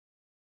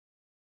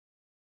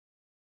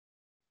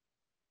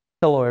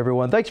Hello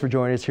everyone, thanks for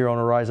joining us here on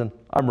Horizon.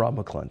 I'm Rob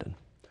McClendon.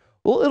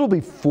 Well, it'll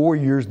be 4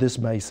 years this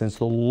May since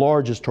the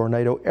largest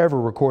tornado ever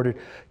recorded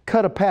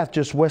cut a path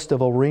just west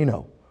of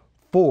Reno.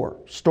 4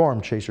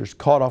 storm chasers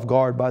caught off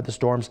guard by the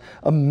storm's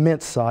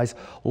immense size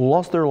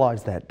lost their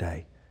lives that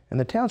day. And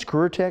the town's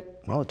career tech,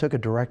 well, it took a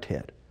direct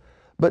hit.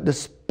 But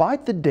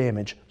despite the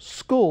damage,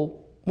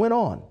 school went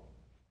on.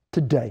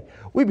 Today,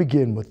 we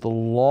begin with the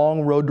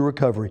long road to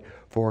recovery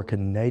for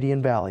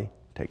Canadian Valley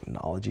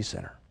Technology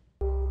Center.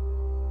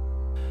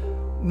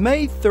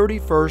 May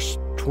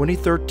 31st,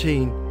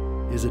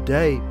 2013 is a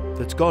day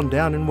that's gone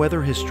down in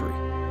weather history.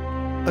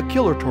 A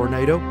killer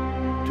tornado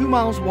 2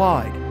 miles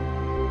wide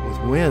with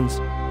winds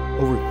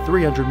over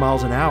 300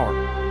 miles an hour.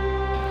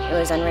 It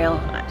was unreal,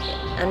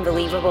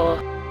 unbelievable.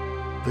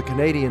 The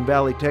Canadian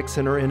Valley Tech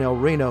Center in El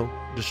Reno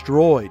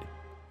destroyed.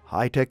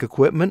 High-tech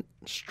equipment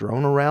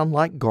strewn around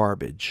like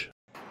garbage.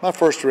 My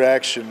first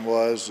reaction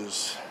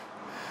was,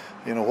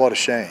 what a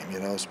shame.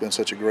 It's been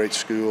such a great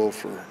school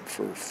for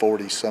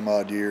 40 some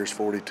odd years,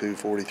 42,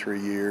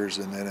 43 years,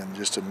 and then in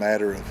just a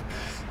matter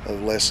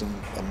of less than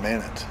a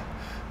minute,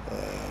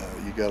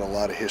 you got a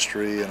lot of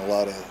history and a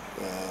lot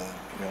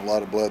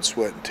of blood,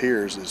 sweat, and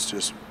tears is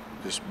just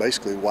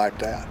basically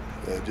wiped out,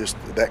 just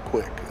that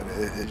quick. And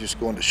it's just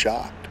going to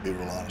shock, to be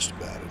real honest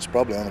about it. It's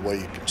probably the only way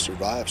you can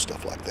survive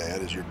stuff like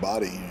that is your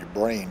body and your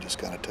brain just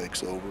kind of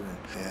takes over.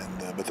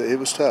 But it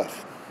was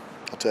tough.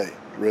 I'll tell you,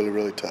 really,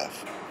 really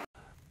tough.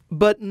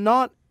 But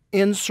not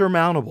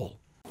insurmountable.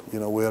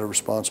 We had a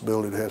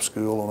responsibility to have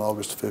school on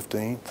August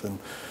 15th,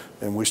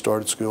 and we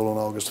started school on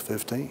August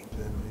 15th.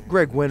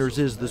 Greg Winters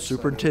is the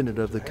superintendent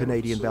of the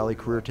Canadian Valley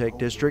Career Tech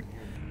District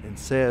and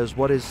says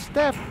what his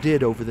staff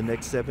did over the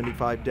next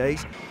 75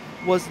 days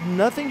was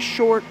nothing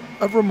short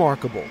of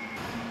remarkable,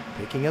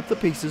 picking up the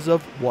pieces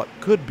of what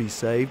could be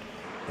saved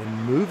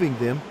and moving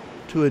them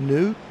to a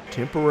new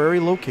temporary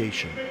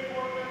location.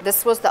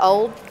 This was the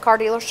old car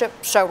dealership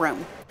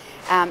showroom.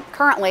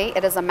 Currently,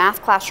 it is a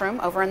math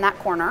classroom over in that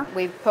corner.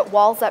 We've put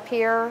walls up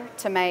here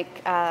to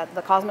make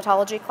the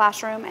cosmetology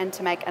classroom and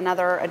to make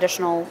another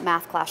additional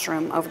math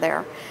classroom over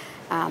there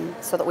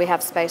so that we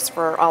have space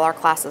for all our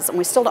classes. And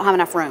we still don't have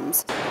enough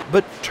rooms.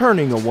 But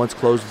turning a once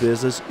closed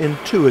business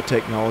into a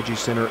technology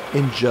center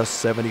in just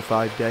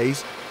 75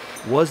 days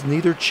was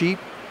neither cheap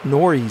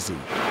nor easy.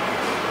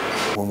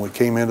 When we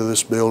came into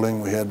this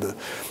building, we had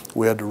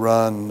to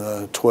run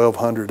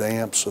 1,200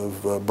 amps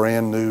of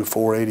brand new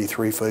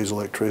 483 phase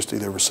electricity.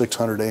 There were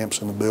 600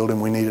 amps in the building.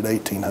 We needed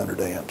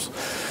 1,800 amps.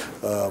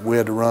 We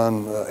had to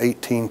run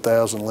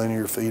 18,000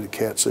 linear feet of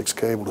Cat 6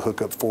 cable to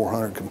hook up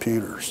 400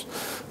 computers.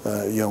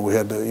 We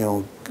had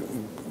to,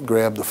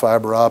 grab the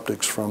fiber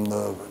optics from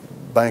the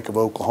Bank of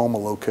Oklahoma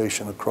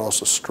location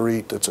across the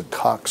street. That's a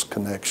Cox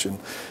connection.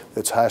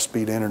 It's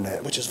high-speed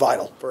internet, which is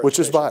vital. Which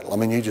is vital. I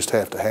mean, you just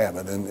have to have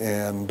it,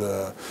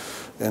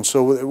 and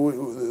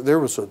so there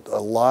was a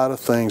lot of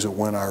things that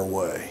went our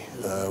way.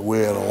 We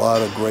had a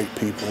lot of great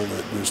people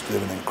that just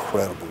did an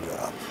incredible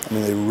job. I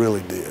mean, they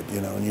really did.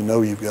 And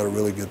you've got a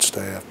really good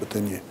staff, but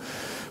then you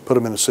put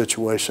them in a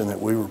situation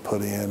that we were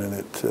put in, and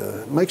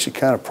it makes you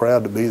kind of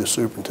proud to be the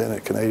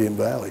superintendent at Canadian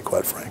Valley,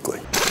 quite frankly.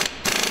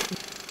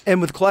 And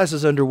with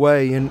classes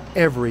underway in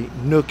every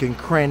nook and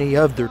cranny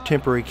of their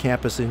temporary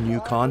campus in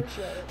Yukon,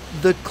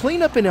 the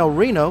cleanup in El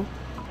Reno,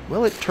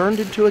 well, it turned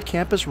into a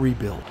campus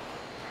rebuild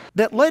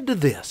that led to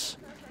this.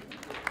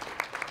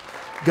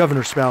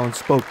 Governor Spallin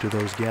spoke to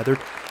those gathered,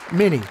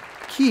 many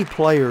key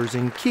players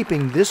in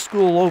keeping this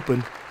school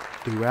open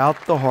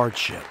throughout the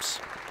hardships.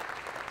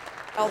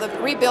 Well, the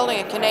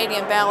rebuilding of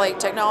Canadian Valley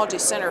Technology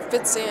Center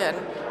fits in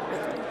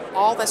with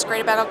all that's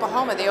great about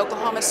Oklahoma, the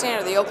Oklahoma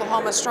Standard, the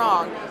Oklahoma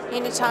Strong.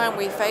 Anytime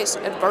we face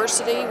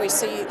adversity, we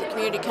see the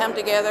community come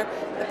together,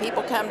 the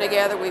people come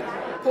together, we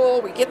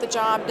pull, we get the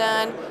job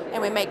done,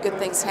 and we make good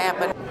things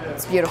happen.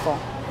 It's beautiful.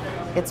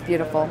 It's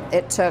beautiful.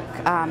 It took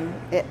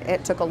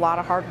a lot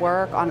of hard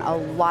work on a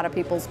lot of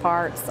people's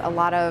parts, a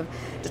lot of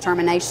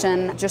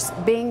determination,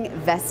 just being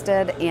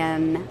vested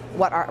in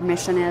what our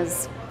mission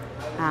is,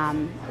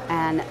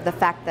 and the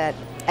fact that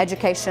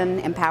education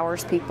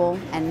empowers people,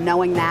 and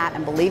knowing that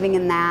and believing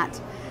in that,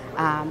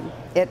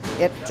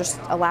 it just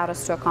allowed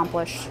us to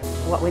accomplish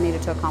what we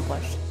needed to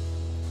accomplish.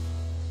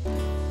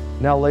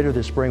 Now later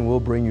this spring, we'll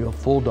bring you a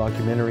full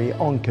documentary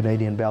on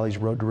Canadian Valley's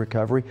road to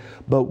recovery.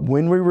 But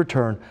when we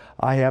return,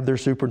 I have their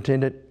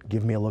superintendent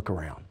give me a look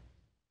around.